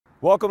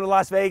Welcome to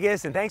Las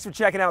Vegas, and thanks for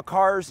checking out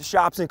Cars,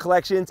 Shops, and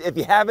Collections. If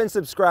you haven't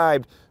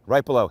subscribed,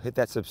 right below, hit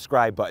that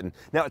subscribe button.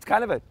 Now, it's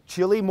kind of a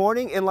chilly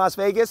morning in Las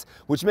Vegas,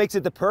 which makes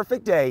it the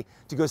perfect day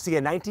to go see a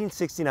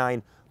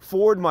 1969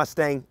 Ford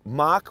Mustang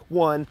Mach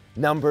 1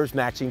 numbers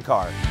matching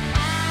car.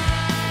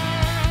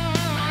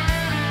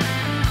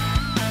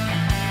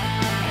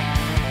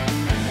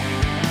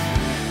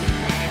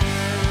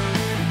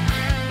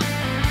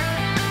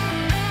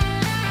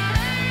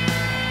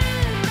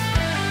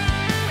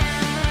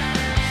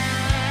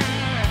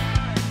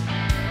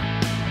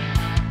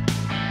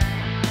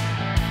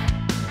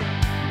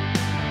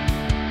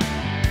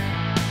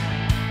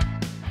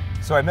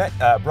 So I met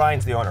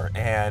Bryan's the owner,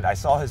 and I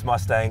saw his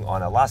Mustang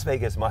on a Las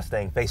Vegas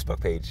Mustang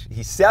Facebook page.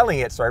 He's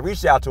selling it, so I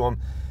reached out to him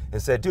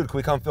and said, dude, can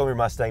we come film your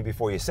Mustang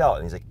before you sell it?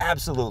 And he's like,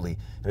 absolutely.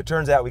 And it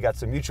turns out we got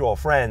some mutual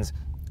friends.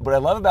 What I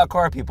love about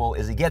car people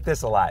is you get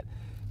this a lot.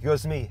 He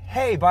goes to me,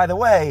 hey, by the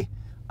way,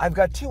 I've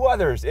got two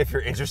others if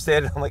you're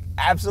interested. I'm like,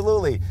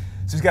 absolutely.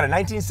 So he's got a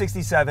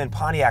 1967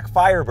 Pontiac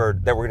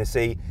Firebird that we're gonna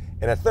see,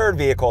 and a third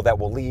vehicle that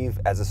we'll leave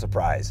as a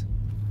surprise.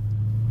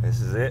 This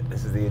is it,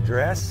 this is the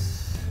address.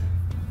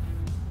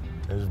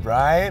 There's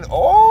Bryan.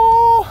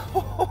 Oh!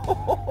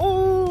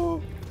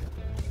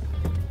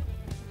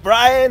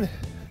 Bryan!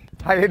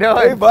 How you doing?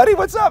 Hey, buddy,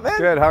 what's up, man?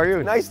 Good, how are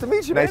you? Nice to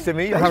meet you, man. Nice to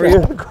meet you. Thanks How are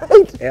you?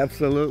 Great.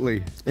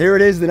 Absolutely. Here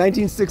it is, the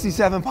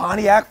 1967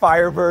 Pontiac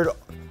Firebird.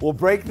 We'll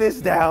break this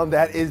down.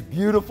 That is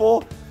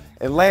beautiful.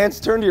 And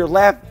Lance, turn to your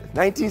left,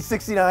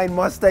 1969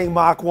 Mustang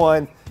Mach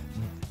 1.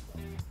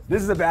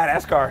 This is a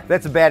badass car.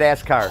 That's a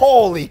badass car.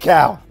 Holy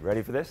cow.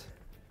 Ready for this?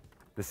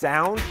 The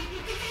sound.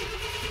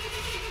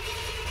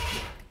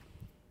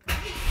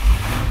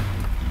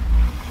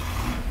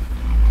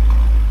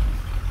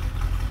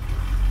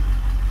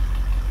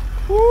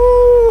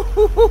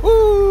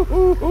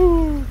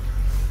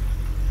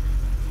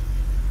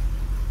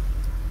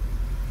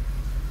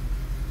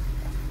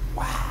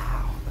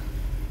 Wow.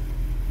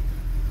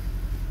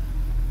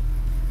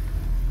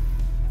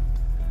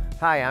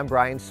 Hi, I'm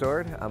Bryan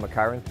Sword. I'm a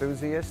car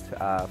enthusiast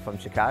from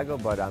Chicago,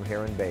 but I'm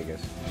here in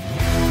Vegas.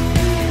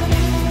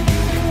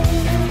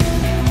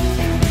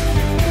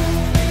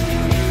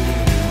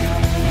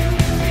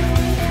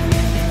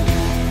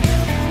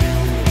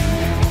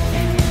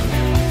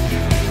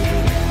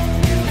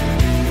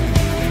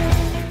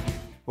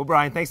 Well,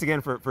 Bryan, thanks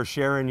again for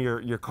sharing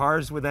your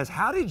cars with us.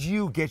 How did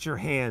you get your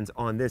hands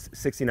on this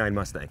 69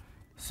 Mustang?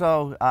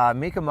 So,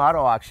 Mika Auto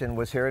Auction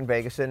was here in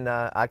Vegas in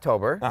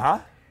October.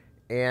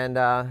 And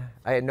I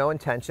had no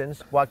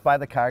intentions. Walked by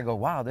the car, go,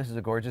 wow, this is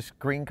a gorgeous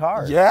green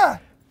car. Yeah.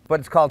 But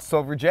it's called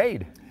Silver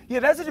Jade. Yeah,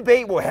 that's a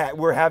debate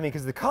we're having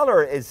because the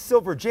color is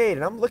Silver Jade,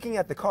 and I'm looking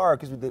at the car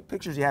because with the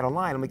pictures you had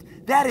online, I'm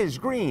like, that is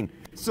green.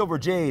 Silver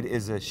Jade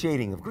is a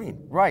shading of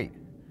green. Right.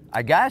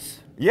 I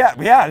guess.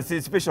 Yeah, it's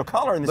its official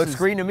color. And this looks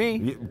green to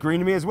me. Green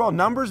to me as well.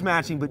 Numbers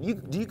matching, but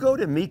do you go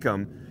to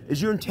Mecum? Is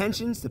your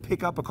intentions to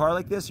pick up a car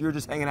like this? You're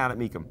just hanging out at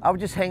Mecum? I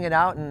was just hanging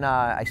out, and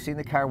I seen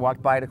the car,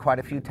 walked by it quite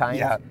a few times.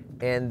 Yeah.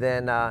 And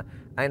then I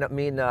ended up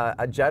meeting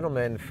a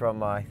gentleman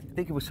from, I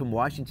think it was from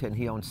Washington.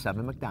 He owns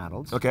 7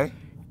 McDonald's. Okay.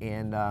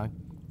 And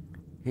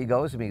he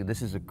goes to me,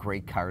 this is a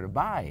great car to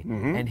buy.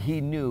 And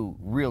he knew,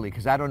 really,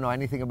 because I don't know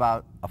anything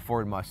about a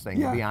Ford Mustang,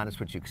 to be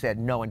honest with you, because I had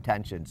no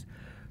intentions.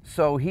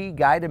 So he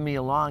guided me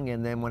along,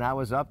 and then when I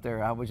was up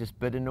there, I was just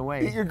bidding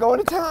away. You're going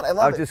to town. I love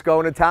it. I was just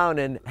going to town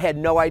and had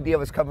no idea I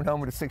was coming home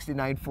with a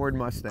 69 Ford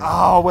Mustang.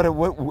 Oh,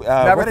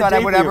 never thought I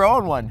would ever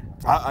own one.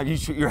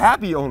 You're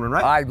happy you own one,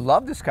 right? I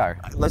love this car.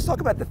 Let's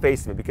talk about the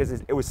face of it, because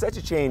it was such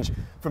a change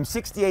from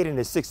 68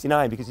 into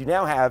 69, because you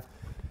now have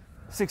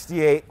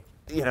 68,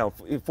 you know,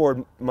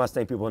 Ford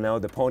Mustang people know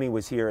the pony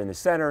was here in the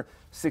center.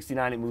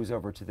 69, it moves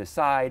over to the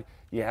side.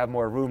 You have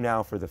more room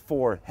now for the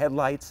 4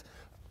 headlights,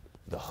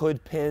 the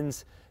hood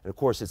pins. And of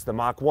course, it's the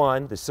Mach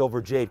 1, the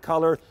silver jade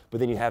color,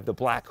 but then you have the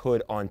black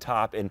hood on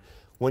top. And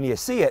when you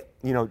see it,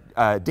 you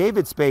know,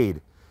 David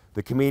Spade,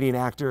 the comedian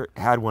actor,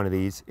 had one of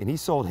these, and he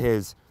sold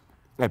his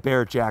at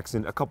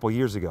Barrett-Jackson a couple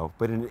years ago.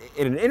 But in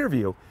an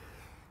interview,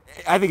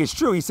 I think it's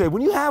true, he said,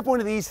 when you have one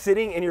of these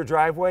sitting in your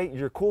driveway,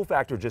 your cool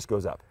factor just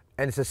goes up.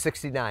 And it's a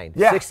 69.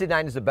 Yeah.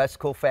 69 is the best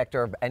cool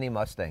factor of any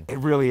Mustang. It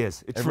really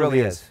is. It truly really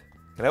is.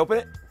 Can I open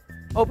it?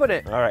 Open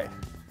it. All right.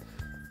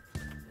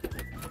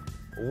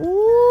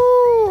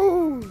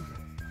 Woo!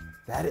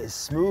 That is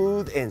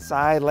smooth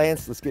inside,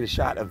 Lance. Let's get a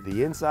shot of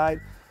the inside.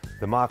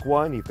 The Mach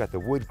 1, you've got the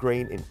wood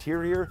grain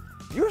interior.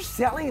 You're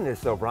selling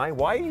this though, Bryan.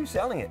 Why are you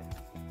selling it?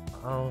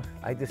 Oh,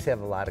 I just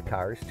have a lot of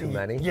cars, too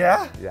many.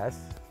 Yeah? Yes.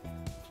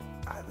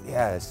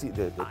 Yeah, see,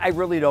 I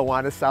really don't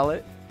want to sell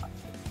it.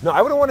 No,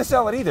 I wouldn't want to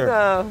sell it either.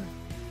 No.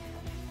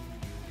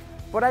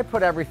 But I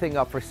put everything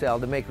up for sale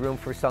to make room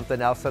for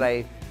something else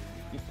that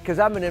because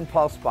I'm an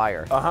impulse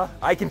buyer.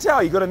 I can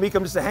tell. You go to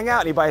Mecum just to hang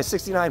out and you buy a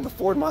 69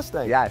 Ford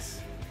Mustang.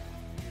 Yes.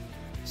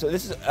 So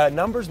this is a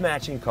numbers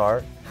matching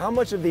car. How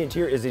much of the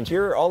interior, is the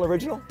interior all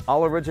original?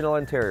 All original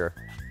interior.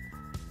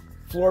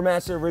 Floor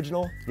mats are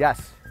original?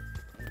 Yes.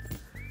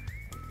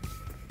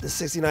 The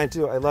 69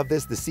 too, I love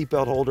this, the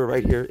seatbelt holder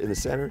right here in the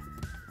center.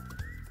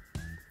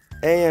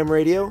 AM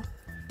radio.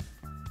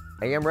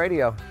 AM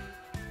radio.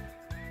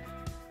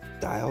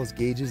 Dials,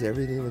 gauges,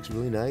 everything looks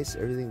really nice.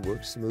 Everything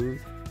works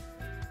smooth.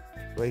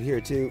 Right here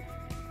too.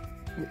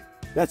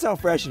 That's how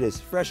fresh it is.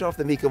 Fresh off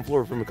the Mecum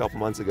floor from a couple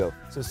months ago.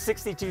 So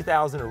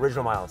 62,000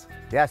 original miles.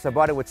 Yes, I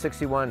bought it with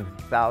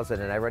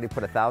 61,000 and I already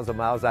put 1,000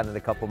 miles on it in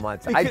a couple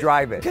months. I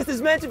drive it. Because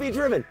it's meant to be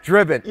driven.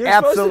 Driven, You're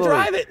absolutely. supposed to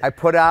drive it. I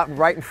put out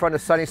right in front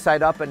of Sunny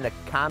Side Up, and the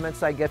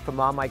comments I get from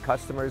all my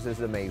customers is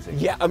amazing.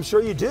 Yeah, I'm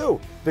sure you do.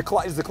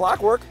 Does the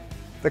clock work?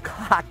 The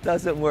clock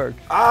doesn't work.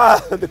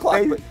 Ah, the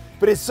clock.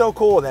 But it's so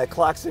cool, that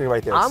clock sitting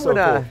right there. It's so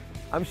cool.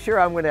 I'm sure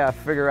I'm gonna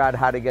figure out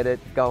how to get it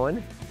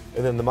going.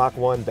 And then the Mach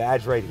 1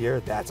 badge right here,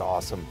 that's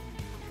awesome.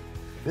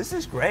 This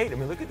is great. I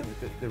mean, look at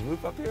the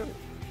roof up here.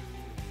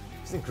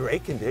 It's in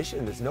great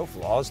condition. There's no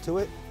flaws to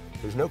it.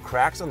 There's no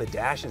cracks on the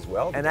dash as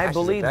well. And I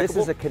believe this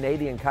is a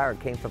Canadian car. It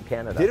came from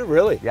Canada. Did it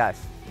really?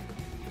 Yes.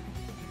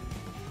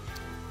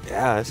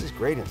 Yeah, this is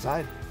great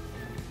inside.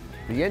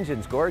 The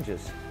engine's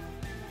gorgeous.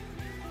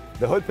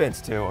 The hood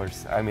pins too,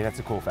 I mean, that's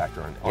a cool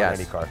factor on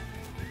any car.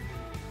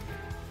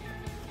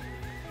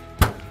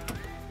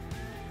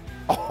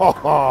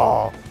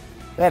 Oh,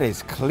 that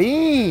is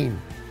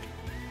clean.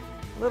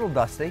 A little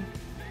dusty.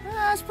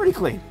 That's pretty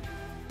clean.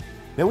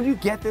 Then when you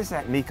get this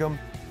at Mecum,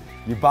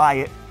 you buy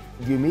it,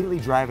 you immediately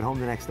drive it home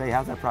the next day.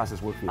 How's that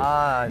process work for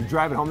you? You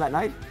drive it home that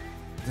night?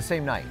 The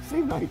same night.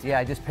 Same night? Yeah,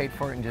 I just paid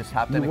for it and just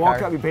hopped in the car. You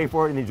walk up, you pay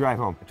for it, and you drive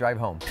home. Drive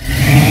home.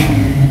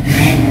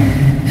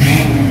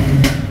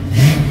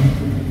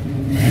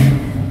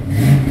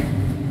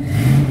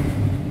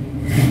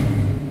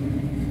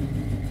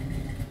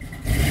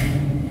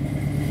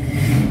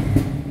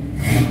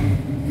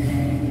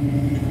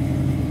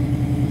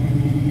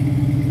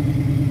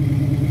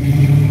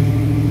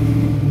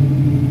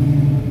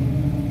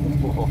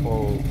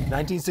 Whoa.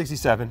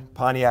 1967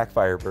 Pontiac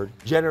Firebird,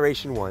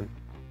 Generation 1,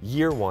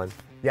 Year 1.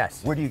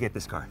 Yes. Where do you get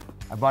this car?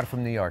 I bought it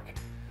from New York.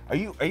 Are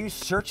you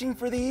searching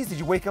for these? Did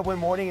you wake up one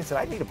morning and said,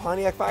 I need a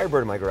Pontiac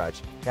Firebird in my garage?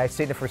 I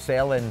seen it for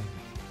sale and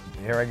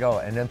here I go,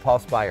 an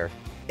impulse buyer.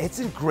 It's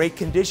in great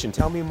condition.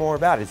 Tell me more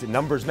about it. Is it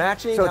numbers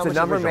matching? So it's a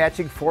number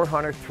matching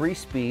 400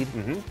 3-speed.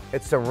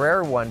 It's a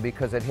rare one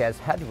because it has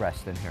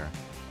headrest in here.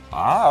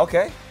 Ah,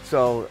 okay.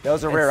 So that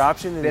was a rare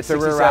option in 67?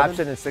 It's a rare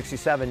option in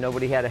 67.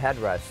 Nobody had a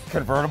headrest.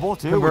 Convertible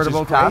too,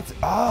 Convertible top.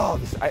 Oh,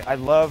 I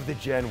love the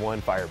Gen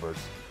 1 Firebirds.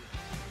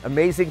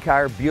 Amazing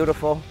car,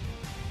 beautiful,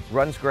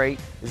 runs great.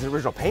 Is it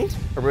original paint?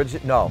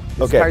 No,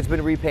 this car's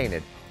been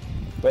repainted.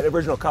 But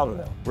original color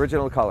though?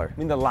 Original color. I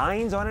mean, the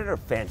lines on it are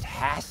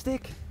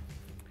fantastic.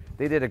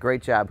 They did a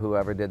great job,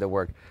 whoever did the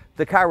work.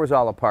 The car was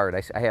all apart.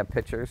 I have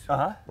pictures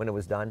when it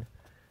was done,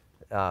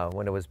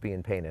 when it was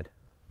being painted.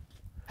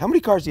 How many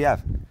cars do you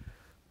have?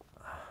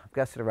 I'm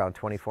guessing around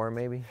 24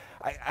 maybe.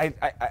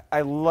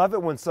 I love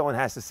it when someone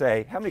has to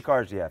say, how many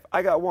cars do you have?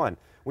 I got one.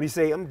 When you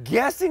say, I'm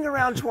guessing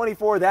around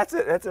 24, that's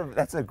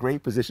a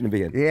great position to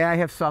be in. Yeah, I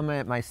have some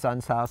at my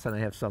son's house and I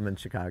have some in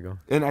Chicago.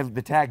 And I have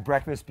the tag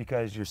breakfast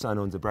because your son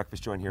owns a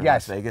breakfast joint here in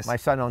Las Vegas. Yes, my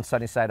son owns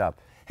Sunny Side Up.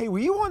 Hey, were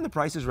you on The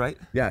Price is Right?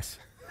 Yes.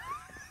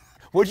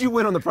 What'd you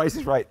win on The Price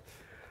is Right?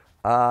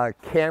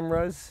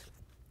 Cameras.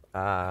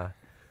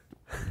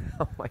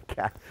 Oh my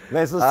God.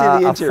 Let's see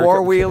the interior. A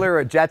four-wheeler,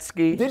 a jet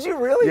ski. Did you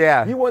really?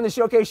 Yeah. You won the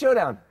Showcase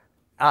Showdown.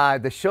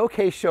 The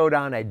Showcase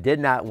Showdown I did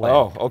not win.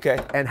 Oh, okay.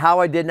 And how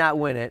I did not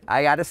win it,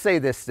 I got to say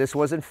this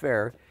wasn't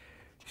fair.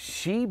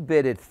 She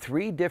bid it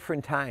 3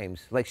 different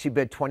times. Like she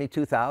bid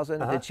 22,000,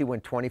 then she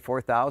went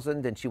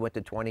 24,000, then she went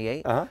to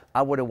 28.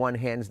 I would have won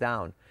hands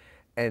down.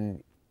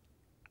 And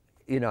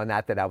you know,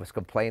 not that I was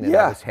complaining,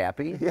 I was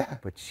happy. Yeah.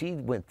 But she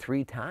went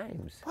 3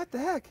 times. What the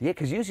heck? Yeah,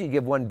 because usually you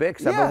give 1 bid,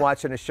 because I've been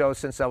watching a show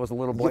since I was a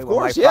little boy with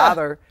my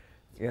father,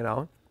 you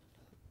know.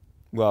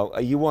 Well,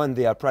 you won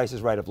the Price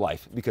is Right of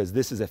life because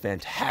this is a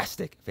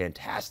fantastic,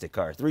 fantastic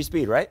car.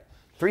 3-speed, right?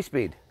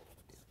 3-speed.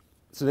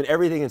 So then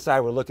everything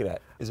inside we're looking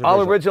at is original.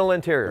 All original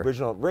interior.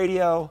 Original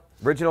radio.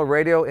 Original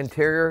radio,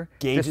 interior.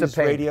 Gauges,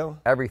 radio.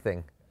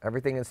 Everything.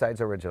 Everything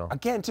inside's original.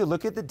 Again, too,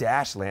 look at the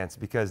dash, Lance,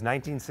 because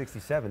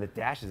 1967, the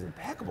dash is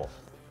impeccable.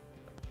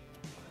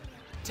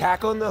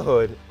 Tack on the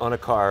hood on a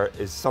car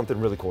is something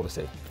really cool to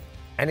see.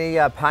 Any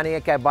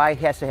Pontiac I buy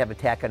has to have a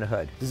tack on the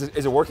hood. Is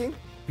it working?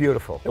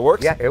 Beautiful. It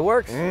works? Yeah, it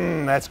works.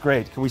 That's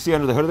great. Can we see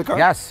under the hood of the car?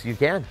 Yes, you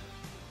can.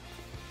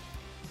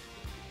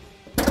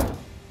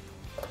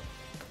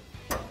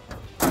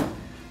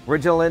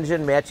 Original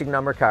engine, matching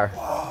number car.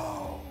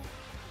 Whoa.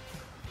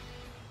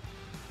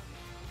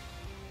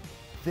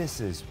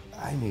 This is,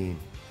 I mean,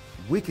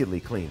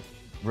 wickedly clean.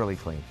 Really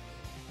clean.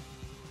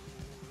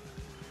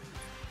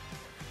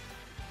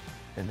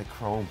 And the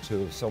chrome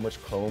too, so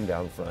much chrome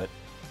down front.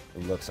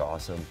 It looks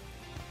awesome.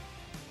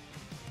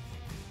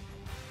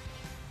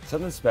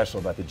 Something special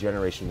about the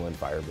Generation 1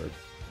 Firebird.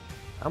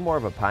 I'm more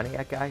of a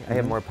Pontiac guy. I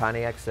have more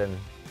Pontiacs than,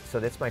 so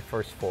that's my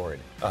first Ford.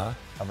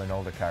 I'm an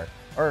older car.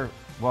 Or,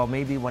 well,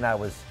 maybe when I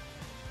was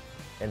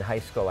in high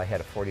school, I had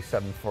a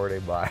 47 Ford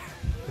A-Bar.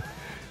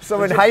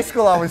 So in high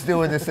school, I was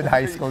doing this in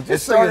high school.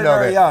 Just so you know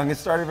very young. It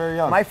started very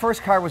young. My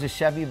first car was a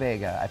Chevy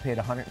Vega. I paid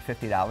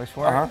 $150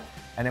 for it.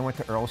 And I went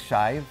to Earl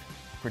Shive,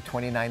 for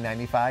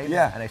 $29.95.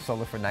 Yeah. And I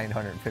sold it for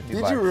 $950.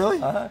 Did you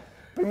really? I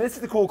mean, this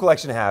is the cool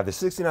collection to have, the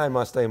 69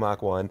 Mustang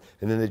Mach 1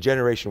 and then the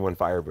Generation 1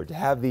 Firebird. To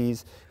have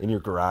these in your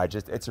garage,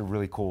 it's a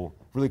really cool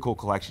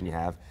collection you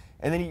have.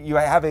 And then you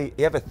have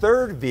a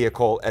third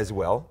vehicle as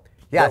well.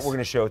 Yes. That we're going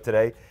to show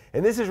today.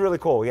 And this is really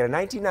cool. We got a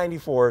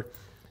 1994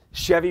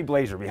 Chevy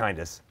Blazer behind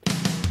us.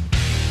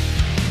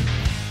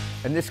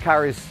 And this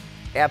car is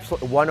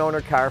absolutely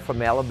one-owner car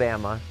from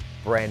Alabama,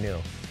 brand new.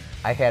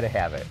 I had to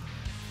have it.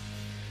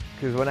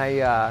 Because when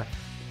I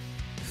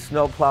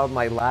snowplowed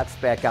my lots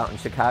back out in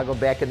Chicago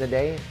back in the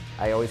day,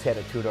 I always had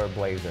a two-door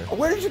Blazer.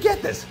 Where did you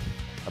get this?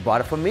 I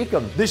bought it from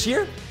Mecum. This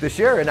year? This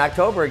year, in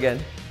October again.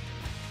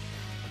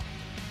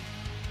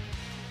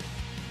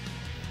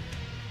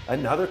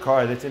 Another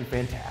car that's in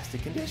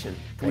fantastic condition.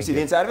 Can we see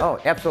the inside of it? Oh,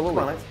 absolutely.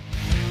 Come on, let's.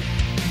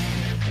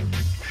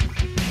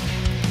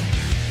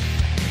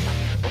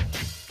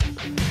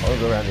 I'll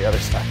go around the other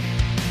side.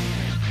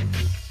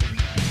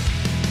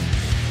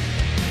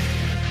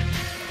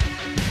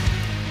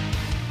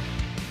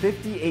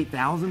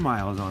 $58,000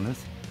 miles on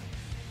this.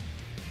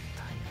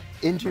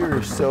 Interior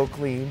is so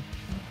clean.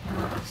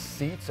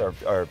 Seats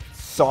are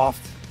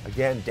soft.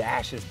 Again,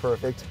 dash is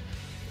perfect.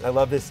 I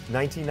love this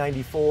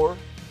 1994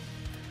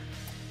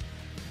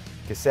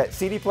 cassette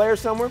CD player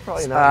somewhere.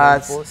 Probably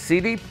not.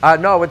 CD?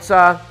 No, it's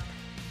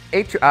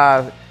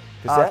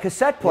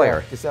cassette player.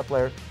 Yeah, cassette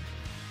player.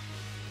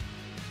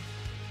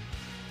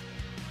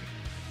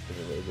 It's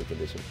in really good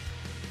condition.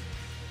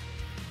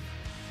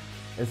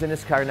 Isn't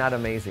this car not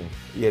amazing?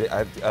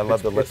 Yeah, I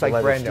love the it's like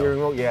leather brand new. steering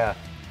wheel. Yeah,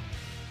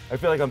 I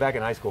feel like I'm back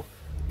in high school.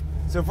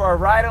 So for our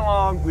ride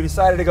along, we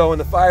decided to go in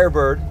the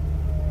Firebird,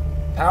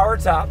 power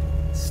top,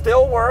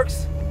 still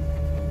works,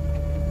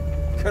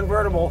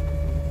 convertible.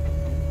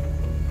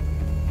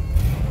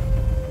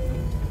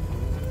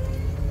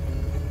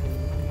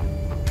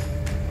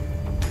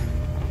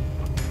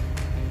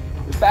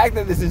 The fact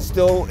that this is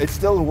still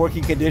in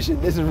working condition,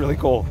 this is really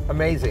cool.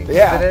 Amazing,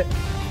 Yeah. isn't it?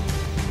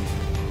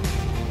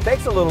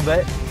 Takes a little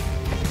bit.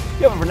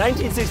 Yeah, but for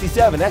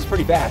 1967, that's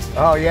pretty fast.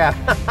 Oh, yeah.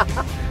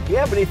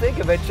 Yeah, but you think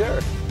of it,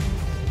 sure.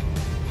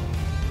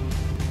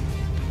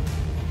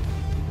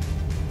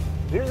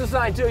 Here's a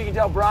sign, too. You can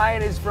tell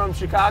Bryan is from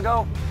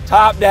Chicago.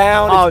 Top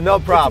down. Oh, no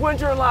problem.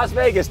 It's winter in Las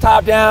Vegas.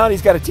 Top down.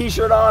 He's got a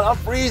T-shirt on. I'm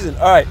freezing.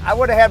 All right. I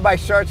would have had my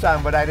shorts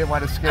on, but I didn't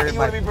want to scare You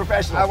want to be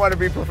professional. I want to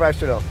be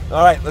professional.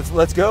 All right,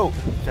 let's go.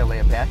 Should I lay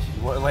a patch?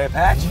 You want to lay a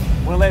patch?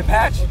 Want to lay a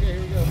patch? Okay,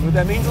 here we go. You know what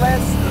that means,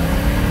 Lance?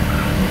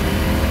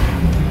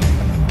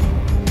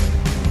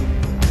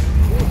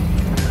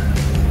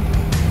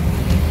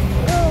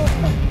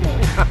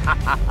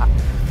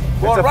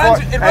 Well, it runs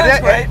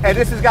great. And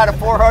this has got a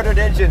 400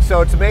 engine,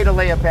 so it's made to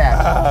lay a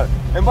patch.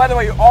 And by the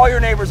way, all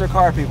your neighbors are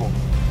car people.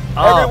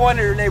 Oh. Every one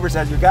of your neighbors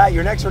has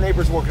your next door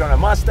neighbor's working on a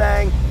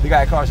Mustang. The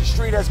guy across the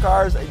street has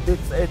cars.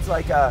 It's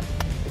like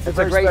it's a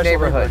very great special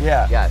neighborhood.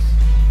 Yeah. Yes.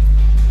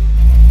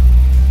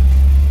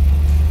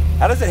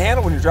 How does it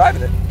handle when you're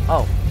driving it?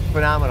 Oh,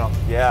 phenomenal.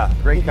 Yeah.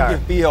 Great car. You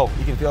can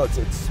feel it's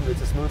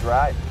a smooth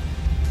ride.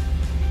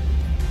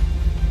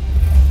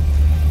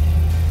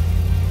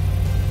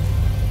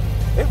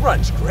 It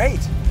runs great.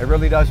 It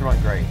really does run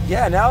great.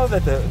 Yeah, now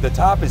that the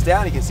top is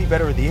down, you can see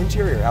better with the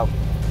interior, how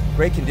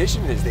great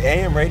condition it is. The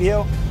AM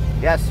radio.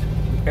 Yes,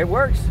 it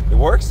works. It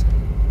works?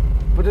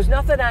 But there's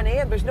nothing on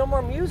AM. There's no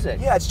more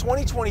music. Yeah, it's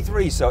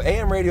 2023, so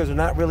AM radios are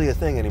not really a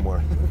thing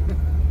anymore.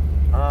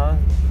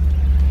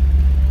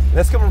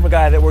 That's coming from a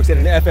guy that works at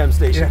an FM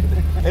station.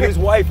 Yeah. And his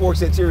wife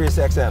works at Sirius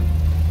XM.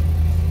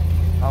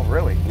 Oh,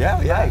 really?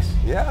 Yeah, yeah. Nice.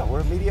 Yeah,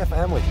 we're a media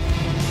family.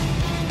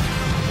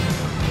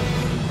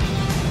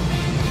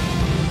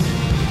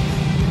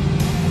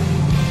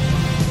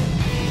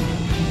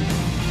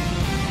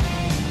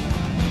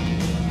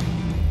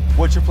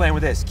 What's your plan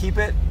with this? Keep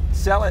it,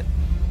 sell it,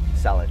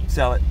 Sell it.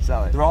 sell it.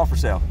 Sell it. They're all for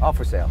sale. All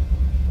for sale.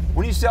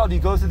 When you sell, do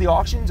you go through the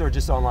auctions or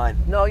just online?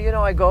 No, you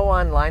know, I go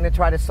online to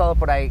try to sell it,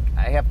 but I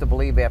have to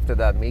believe after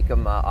the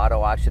Mecum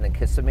auto auction in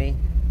Kissimmee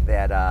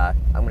that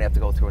I'm going to have to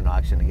go through an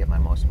auction to get my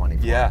most money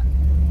for Yeah.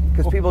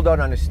 Because people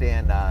don't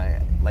understand,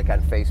 like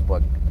on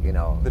Facebook, you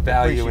know, The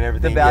value and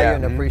everything, The value yeah.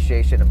 and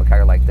appreciation of a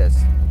car like this.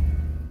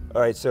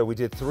 All right, so we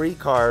did 3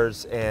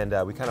 cars and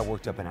we kind of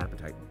worked up an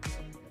appetite.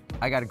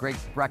 I got a great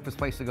breakfast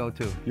place to go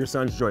to. Your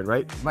son's joint,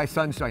 right? My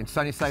son's joint,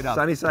 Sunny Side Up.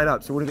 Sunny side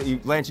up. So what do you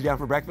Lance you down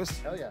for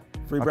breakfast? Hell yeah.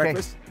 Free Okay.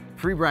 breakfast?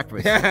 Free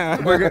breakfast.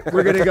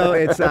 we're gonna go.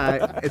 It's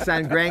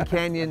on Grand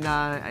Canyon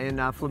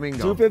in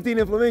Flamingo. 2:15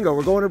 in Flamingo.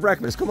 We're going to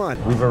breakfast. Come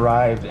on. We've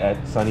arrived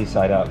at Sunny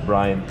Side Up.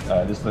 Bryan,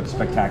 this looks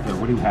spectacular.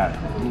 What do you have?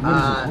 What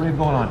is what is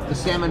going on? The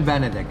Salmon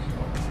Benedict,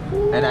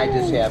 and I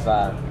just have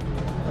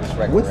just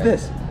regular What's egg.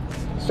 this?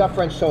 Stuffed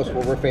French toast.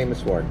 What we're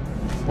famous for.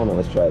 Hold on,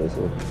 let's try this.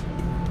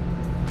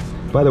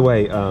 By the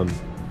way,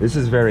 this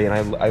is very, and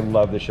I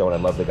love the show and I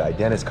love the guy,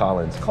 Dennis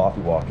Collins,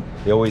 Coffee Walk.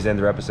 They always end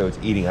their episodes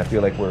eating. I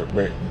feel like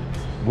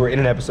we're in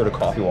an episode of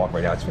Coffee Walk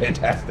right now. It's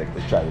fantastic.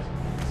 Let's try this.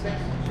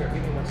 Sure.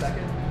 Give me 1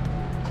 second.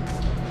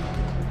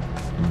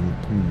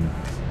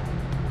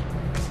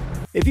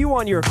 If you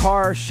want your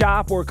car,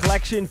 shop, or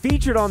collection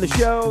featured on the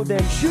show,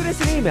 then shoot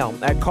us an email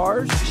at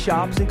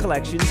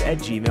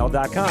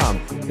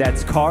carshopsandcollections@gmail.com.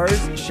 That's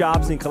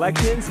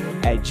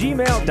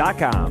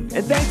carshopsandcollections@gmail.com.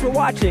 And thanks for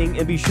watching,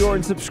 and be sure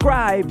and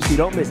subscribe so you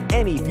don't miss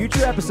any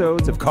future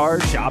episodes of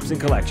Cars, Shops,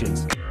 and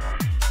Collections.